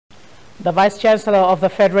The Vice-Chancellor of the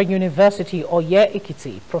Federal University, Fuoye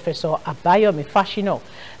Ekiti, Professor Abayomi Fashino,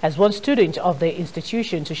 has warned students of the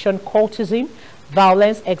institution to shun cultism,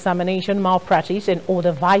 violence, examination malpractice, and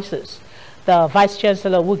other vices. The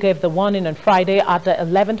Vice-Chancellor, who gave the warning on Friday at the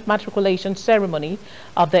 11th matriculation ceremony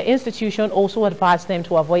of the institution, also advised them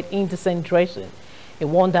to avoid indecent dressing. He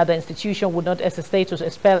warned that the institution would not hesitate to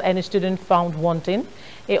expel any student found wanting.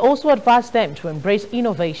 He also advised them to embrace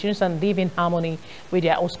innovations and live in harmony with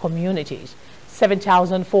their host communities.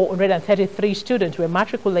 7,433 students were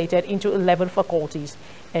matriculated into 11 faculties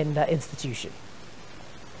in the institution.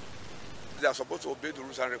 They are supposed to obey the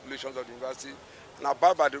rules and regulations of the university and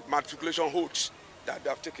abide by the matriculation oaths that they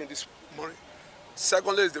have taken this morning.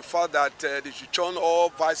 Secondly is the fact that they should shun all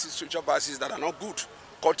vices, social vices that are not good.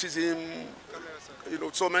 Cultism,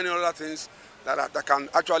 so many other things that can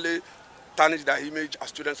actually tarnish their image as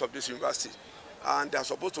students of this university. And they are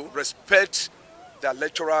supposed to respect their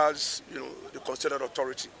lecturers, the considered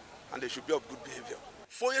authority, and they should be of good behavior.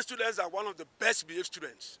 Fuoye students are one of the best behaved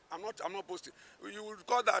students. I'm not boasting. You will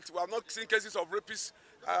recall that we have not seen cases of rapists,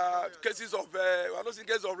 we have not seen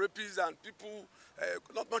cases of rapists and people,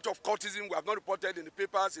 not much of cultism. We have not reported in the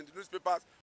papers, in the newspapers.